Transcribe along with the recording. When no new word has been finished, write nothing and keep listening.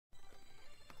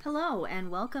Hello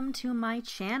and welcome to my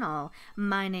channel.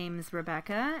 My name's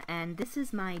Rebecca and this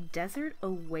is my Desert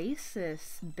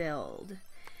Oasis build.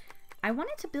 I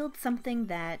wanted to build something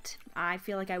that I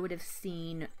feel like I would have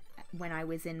seen when I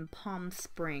was in Palm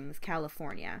Springs,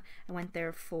 California. I went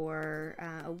there for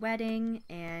a wedding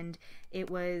and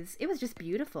it was just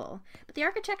beautiful. But the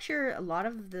architecture, a lot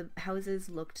of the houses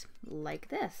looked like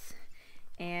this.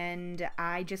 And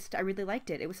I really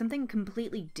liked it. It was something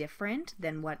completely different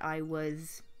than what I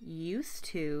was used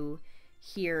to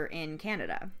here in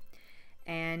Canada.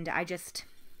 And I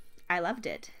loved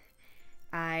it.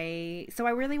 So I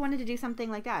really wanted to do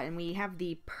something like that, and we have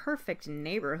the perfect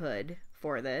neighborhood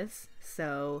for this.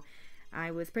 So I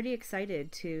was pretty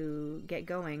excited to get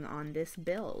going on this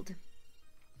build.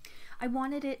 I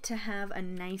wanted it to have a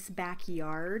nice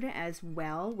backyard as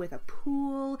well with a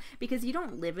pool, because you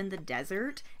don't live in the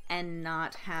desert and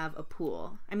not have a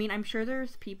pool. I mean, I'm sure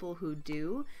there's people who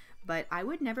do, but I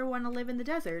would never want to live in the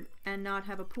desert and not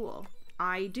have a pool.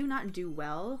 I do not do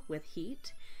well with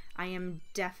heat. I am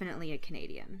definitely a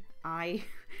Canadian. I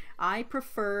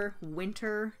prefer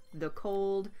winter, the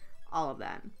cold, all of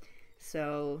that.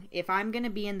 So if I'm gonna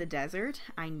be in the desert,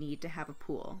 I need to have a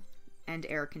pool and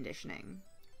air conditioning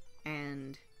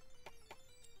and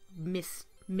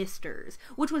misters,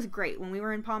 which was great. When we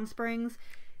were in Palm Springs,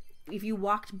 if you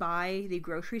walked by the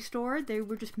grocery store, they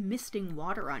were just misting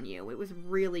water on you. It was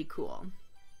really cool.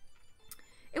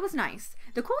 It was nice.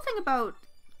 The cool thing about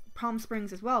Palm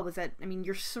Springs as well was that, I mean,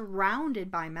 you're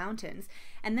surrounded by mountains,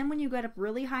 and then when you get up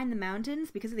really high in the mountains,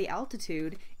 because of the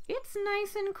altitude, it's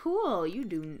nice and cool.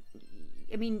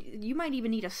 I mean, you might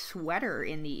even need a sweater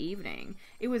in the evening.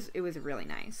 It was really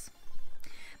nice.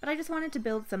 But I just wanted to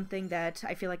build something that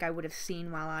I feel like I would have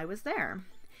seen while I was there.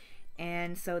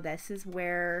 And so this is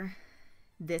where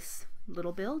this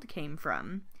little build came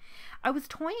from. I was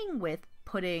toying with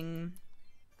putting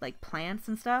like plants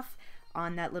and stuff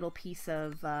on that little piece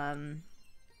of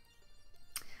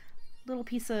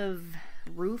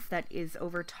roof that is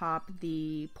over top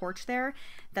the porch there.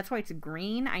 That's why it's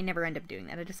green. I never end up doing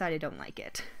that. I decided I don't like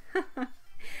it.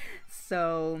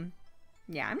 So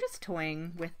yeah, I'm just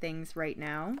toying with things right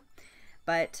now.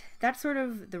 But that's sort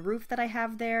of the roof that I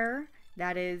have there.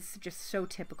 That is just so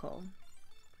typical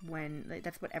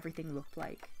that's what everything looked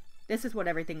like. This is what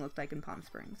everything looked like in Palm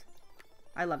Springs.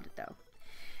 I loved it though.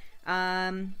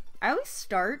 I always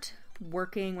start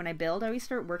working, when I build, I always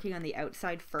start working on the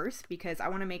outside first, because I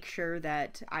want to make sure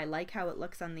that I like how it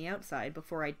looks on the outside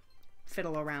before I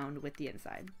fiddle around with the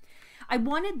inside. I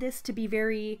wanted this to be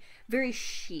very, very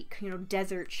chic, you know,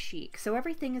 desert chic. So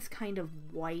everything is kind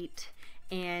of white,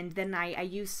 and then I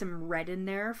use some red in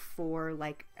there for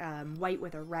like white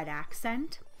with a red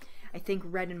accent. I think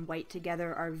red and white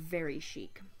together are very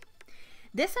chic.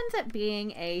 This ends up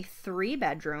being a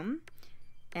 3-bedroom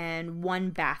and 1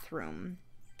 bathroom,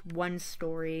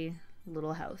 1-story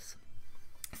little house.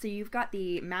 So you've got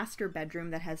the master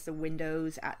bedroom that has the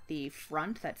windows at the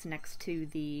front that's next to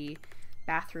the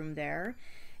bathroom there,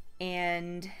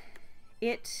 and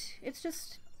it's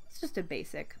just a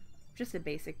basic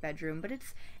bedroom, but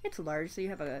it's large. So you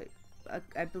have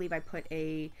I believe I put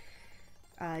a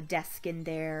desk in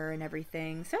there and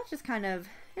everything. So it's just kind of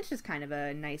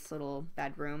a nice little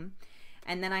bedroom.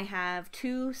 And then I have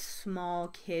 2 small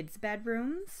kids'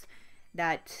 bedrooms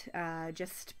that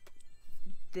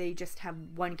they just have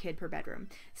 1 kid per bedroom.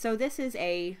 So this is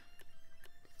a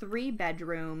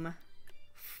 3-bedroom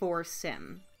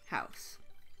 4-sim house.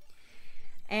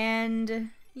 And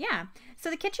yeah, so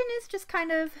the kitchen is just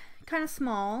kind of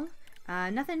small.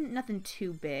 Nothing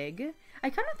too big. I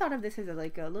kind of thought of this as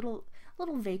like a little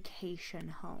vacation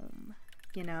home,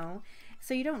 you know?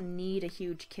 So you don't need a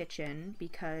huge kitchen,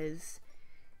 because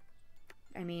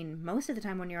I mean, most of the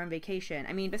time when you're on vacation,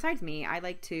 I mean, besides me, I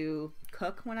like to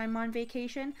cook when I'm on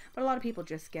vacation, but a lot of people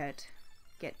just get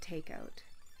takeout.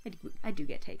 I do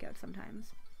get takeout sometimes.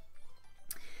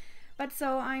 But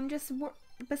so I'm just,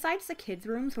 besides the kids'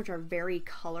 rooms, which are very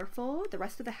colorful, the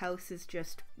rest of the house is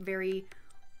just very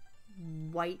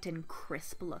white and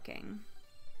crisp looking.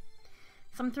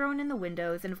 So I'm throwing in the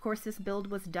windows, and of course this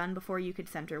build was done before you could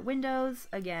center windows.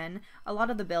 Again, a lot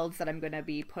of the builds that I'm going to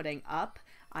be putting up,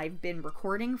 I've been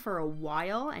recording for a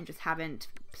while and just haven't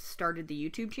started the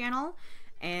YouTube channel.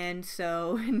 And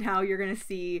so now you're going to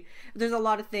see there's a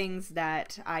lot of things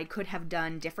that I could have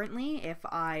done differently if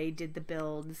I did the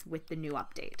builds with the new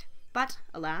update. But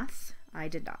alas, I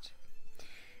did not.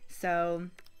 So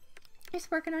just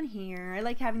working on here. I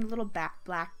like having the little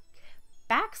black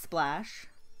backsplash.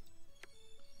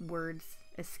 Words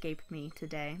escaped me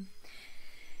today.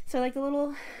 So like the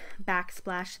little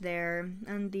backsplash there,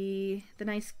 and the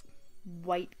nice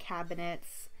white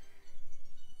cabinets.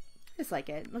 just like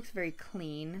it. It looks very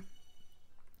clean.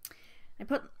 I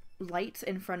put lights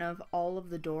in front of all of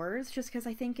the doors just because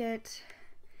I think it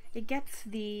gets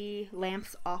the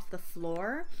lamps off the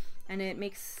floor and it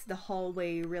makes the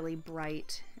hallway really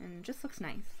bright and just looks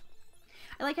nice.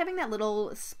 I like having that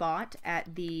little spot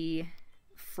at the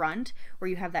front where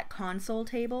you have that console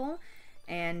table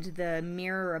and the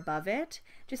mirror above it,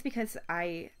 just because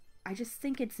I just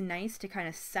think it's nice to kind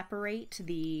of separate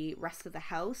the rest of the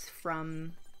house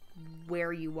from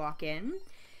where you walk in.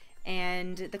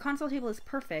 And the console table is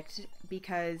perfect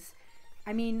because,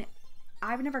 I mean,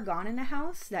 I've never gone in a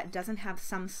house that doesn't have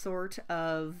some sort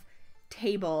of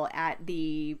table at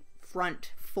the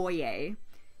front foyer,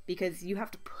 because you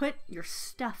have to put your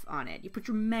stuff on it. You put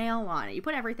your mail on it. You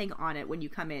put everything on it when you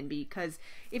come in, because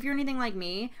if you're anything like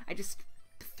me, I just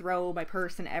throw my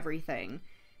purse and everything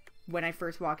when I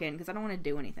first walk in because I don't want to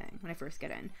do anything when I first get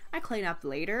in. I clean up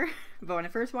later, but when I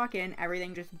first walk in,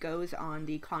 everything just goes on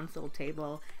the console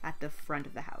table at the front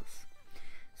of the house.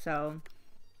 So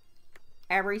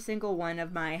every single one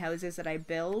of my houses that I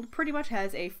build pretty much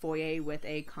has a foyer with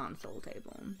a console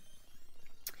table.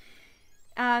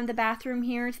 The bathroom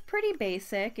here is pretty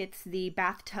basic. It's the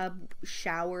bathtub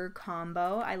shower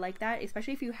combo. I like that,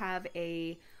 especially if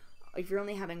you're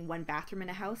only having one bathroom in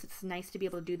a house. It's nice to be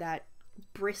able to do that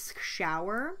brisk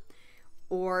shower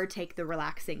or take the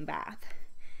relaxing bath.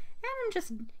 And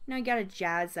just, you know, you gotta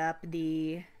jazz up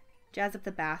the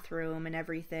bathroom and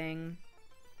everything.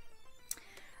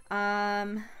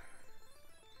 Yeah,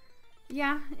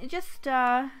 just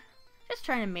trying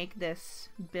to make this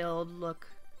build look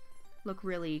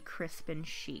really crisp and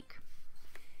chic.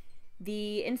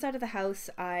 The inside of the house,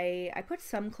 I put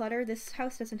some clutter. This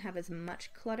house doesn't have as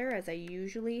much clutter as I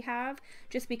usually have,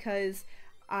 just because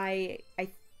I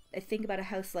think about a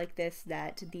house like this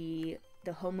that the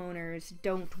homeowners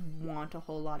don't want a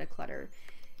whole lot of clutter.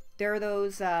 There are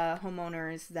those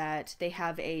homeowners that they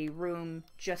have a room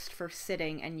just for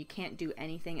sitting and you can't do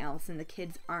anything else, and the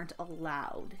kids aren't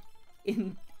allowed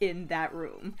in that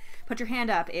room. Put your hand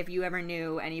up if you ever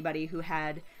knew anybody who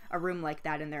had a room like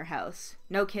that in their house.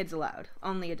 No kids allowed,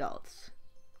 only adults.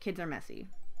 Kids are messy.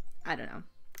 I don't know.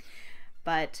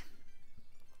 But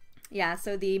yeah,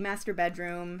 so the master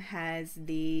bedroom has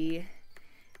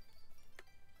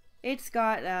it's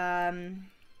got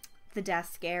the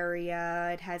desk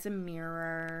area, it has a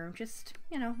mirror. Just,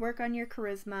 you know, work on your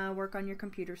charisma, work on your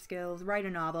computer skills, write a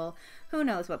novel. Who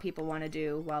knows what people want to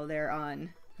do while they're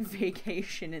on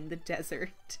vacation in the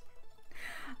desert.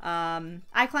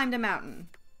 I climbed a mountain.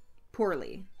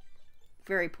 Poorly.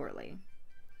 Very poorly.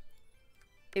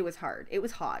 It was hard. It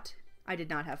was hot. I did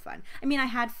not have fun. I mean, I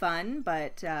had fun,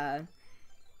 but I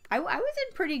was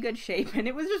in pretty good shape, and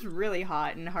it was just really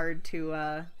hot and hard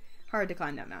to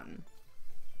climb that mountain.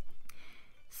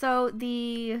 So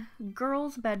the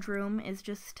girls' bedroom is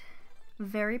just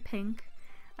very pink.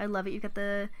 I love it. You got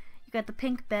the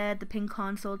pink bed, the pink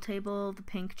console table, the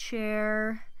pink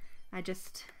chair. I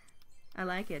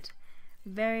like it.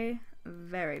 Very,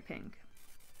 very pink.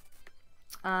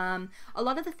 A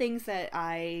lot of the things that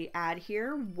I add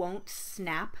here won't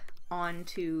snap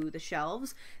onto the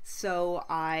shelves, so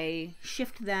I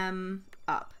shift them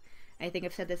up. I think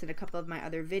I've said this in a couple of my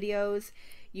other videos.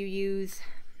 You use,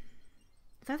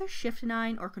 it's either Shift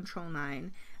 9 or Control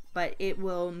 9, but it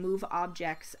will move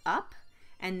objects up,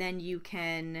 and then you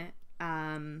can,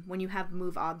 when you have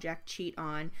Move Object cheat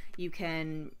on, you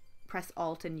can press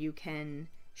Alt and you can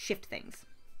shift things.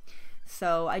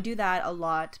 So I do that a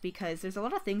lot because there's a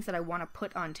lot of things that I want to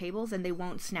put on tables and they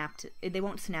won't snap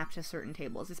to certain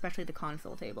tables, especially the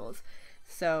console tables.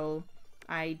 So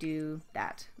I do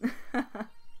that.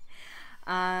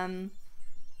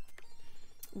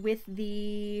 With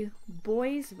the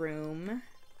boys' room,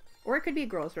 or it could be a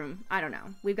girls' room, I don't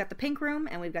know. We've got the pink room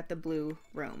and we've got the blue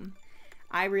room.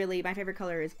 My favorite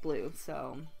color is blue,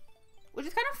 so, which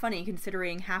is kind of funny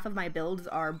considering half of my builds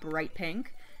are bright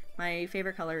pink. My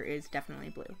favorite color is definitely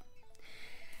blue.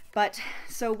 But,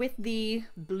 so with the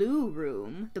blue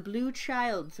room, the blue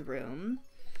child's room,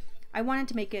 I wanted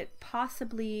to make it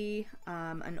possibly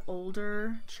an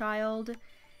older child.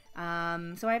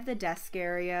 So I have the desk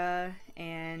area,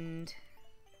 and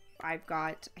I've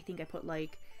got, I think I put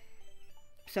like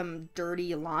some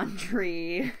dirty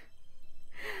laundry.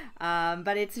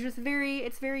 But it's just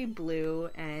it's very blue,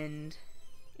 and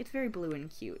it's very blue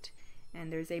and cute. And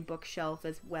there's a bookshelf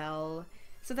as well.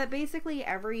 So that basically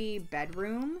every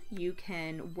bedroom you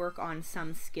can work on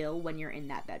some skill when you're in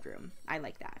that bedroom. I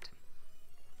like that.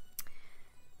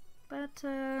 But,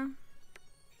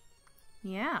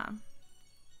 yeah.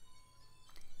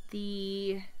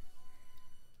 The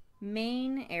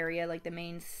main area, like the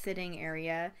main sitting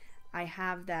area, I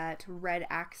have that red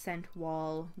accent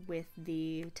wall with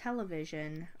the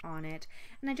television on it,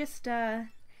 and I just I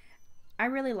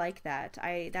really like that.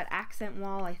 That accent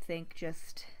wall, I think,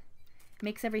 just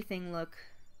makes everything look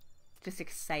just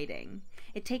exciting.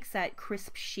 It takes that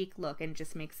crisp chic look and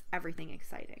just makes everything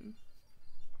exciting.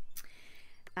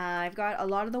 I've got a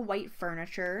lot of the white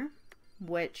furniture,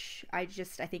 which I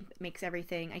think makes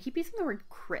everything, I keep using the word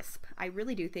crisp. I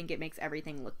really do think it makes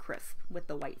everything look crisp with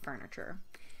the white furniture.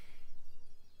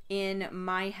 In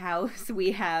my house,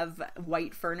 we have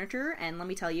white furniture, and let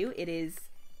me tell you, it is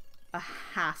a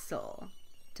hassle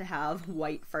to have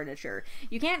white furniture.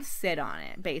 You can't sit on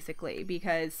it, basically,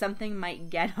 because something might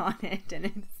get on it, and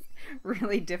it's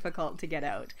really difficult to get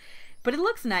out. But it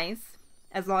looks nice,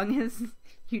 as long as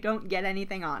you don't get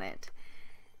anything on it.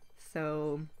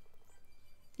 So,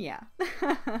 yeah.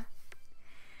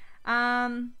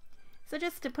 So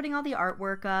just putting all the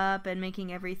artwork up and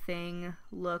making everything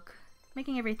look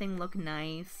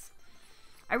nice.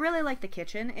 I really like the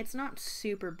kitchen. It's not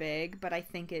super big, but I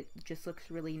think it just looks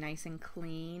really nice and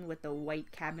clean with the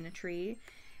white cabinetry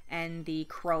and the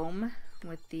chrome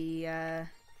with the, you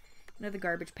know, the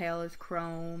garbage pail is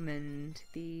chrome and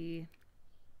the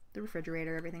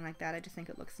refrigerator, everything like that. I just think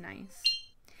it looks nice.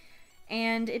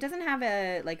 And it doesn't have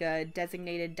a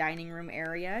designated dining room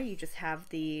area. You just have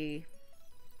the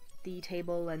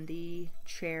table and the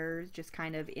chairs just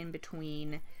kind of in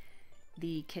between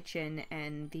the kitchen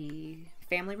and the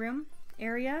family room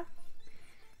area,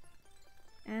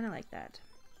 and I like that.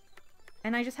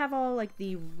 And I just have all like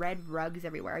the red rugs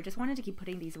everywhere. I just wanted to keep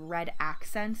putting these red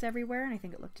accents everywhere, and I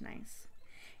think it looked nice.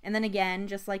 And then again,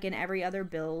 just like in every other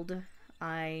build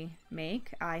I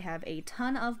make, I have a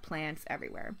ton of plants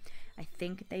everywhere. I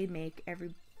think they make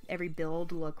every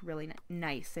build look really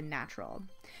nice and natural.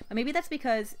 But maybe that's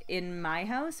because in my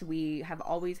house we have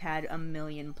always had a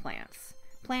million plants.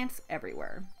 Plants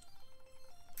everywhere.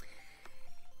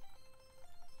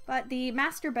 But the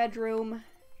master bedroom,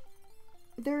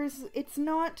 it's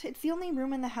the only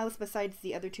room in the house besides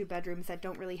the other two bedrooms that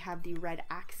don't really have the red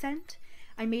accent.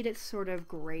 I made it sort of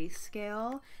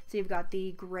grayscale, so you've got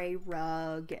the gray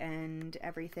rug and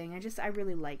everything. I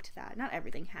really liked that. Not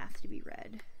everything has to be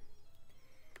red.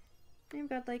 And you've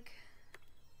got like,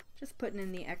 just putting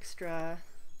in the extra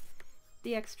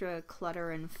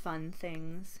clutter and fun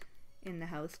things in the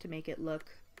house to make it look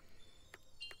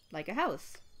like a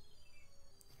house.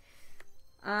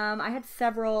 I had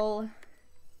several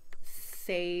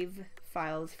save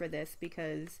files for this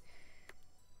because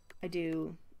I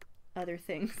do other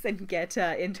things and get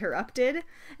interrupted,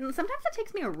 and sometimes it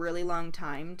takes me a really long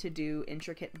time to do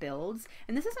intricate builds,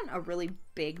 and this isn't a really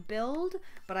big build,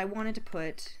 but I wanted to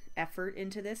put effort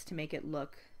into this to make it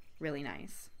look really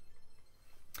nice.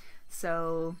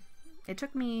 So it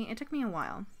took me a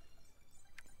while,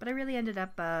 but I really ended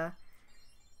up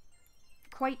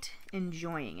quite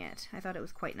enjoying it. I thought it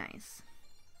was quite nice.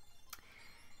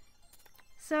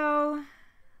 So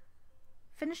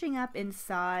finishing up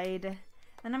inside,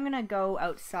 and I'm gonna go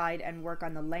outside and work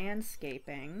on the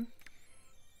landscaping.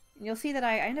 You'll see that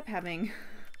I end up having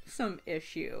some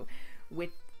issue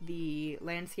with the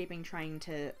landscaping trying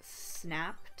to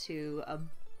snap to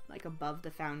like above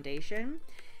the foundation.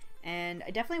 And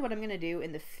definitely what I'm gonna do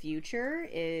in the future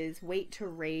is wait to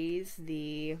raise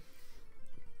the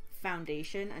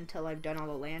foundation until I've done all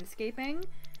the landscaping,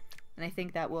 and I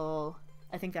think that'll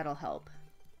help.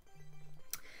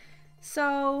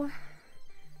 So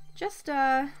just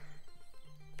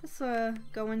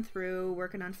going through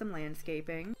working on some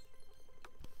landscaping.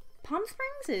 Palm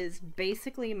Springs is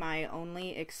basically my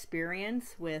only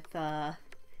experience with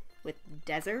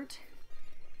desert,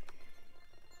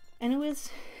 and it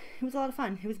was a lot of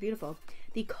fun. It was beautiful.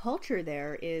 The culture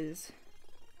there is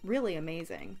really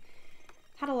amazing.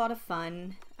 Had a lot of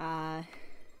fun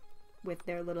with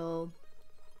their little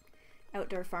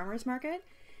outdoor farmers market.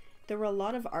 There were a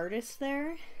lot of artists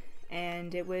there,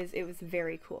 and it was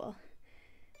very cool.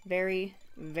 Very,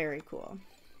 very cool.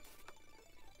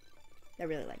 I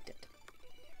really liked it.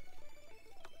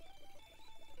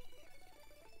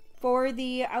 For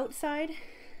the outside,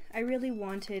 I really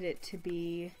wanted it to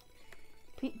be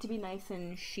nice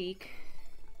and chic.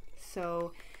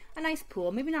 So a nice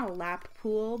pool, maybe not a lap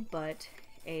pool, but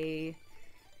a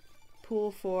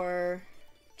pool for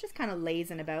just kind of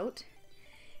lazing about.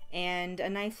 And a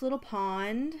nice little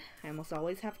pond. I almost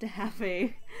always have to have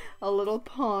a little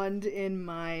pond in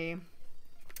my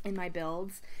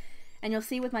builds. And you'll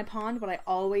see with my pond, what I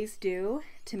always do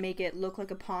to make it look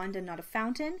like a pond and not a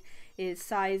fountain is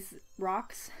size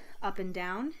rocks up and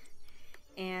down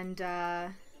and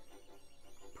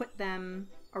put them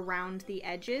around the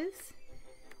edges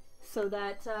so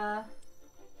that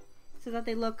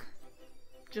they look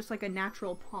just like a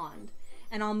natural pond.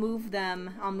 And I'll move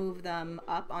them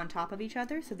up on top of each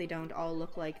other so they don't all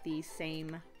look like the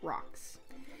same rocks.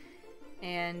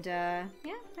 And yeah,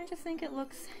 I just think it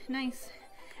looks nice.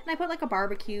 And I put like a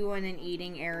barbecue and an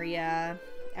eating area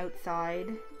outside.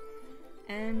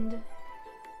 And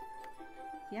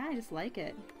yeah, I just like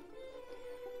it.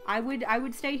 I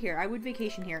would stay here. I would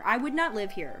vacation here. I would not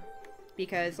live here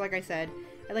because, like I said,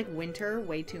 I like winter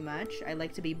way too much. I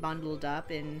like to be bundled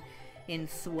up in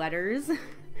sweaters.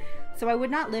 So I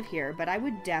would not live here, but I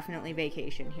would definitely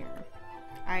vacation here.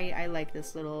 I like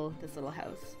this little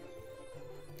house.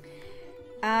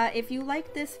 If you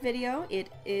like this video, it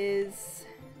is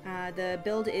the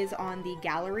build is on the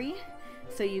gallery,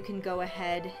 so you can go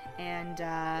ahead and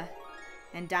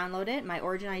download it. My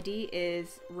origin ID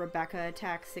is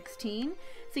RebeccATTAck 16,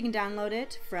 so you can download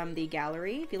it from the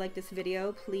gallery. If you like this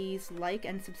video, please like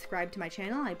and subscribe to my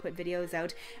channel. I put videos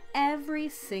out every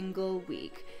single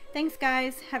week. Thanks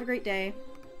guys, have a great day.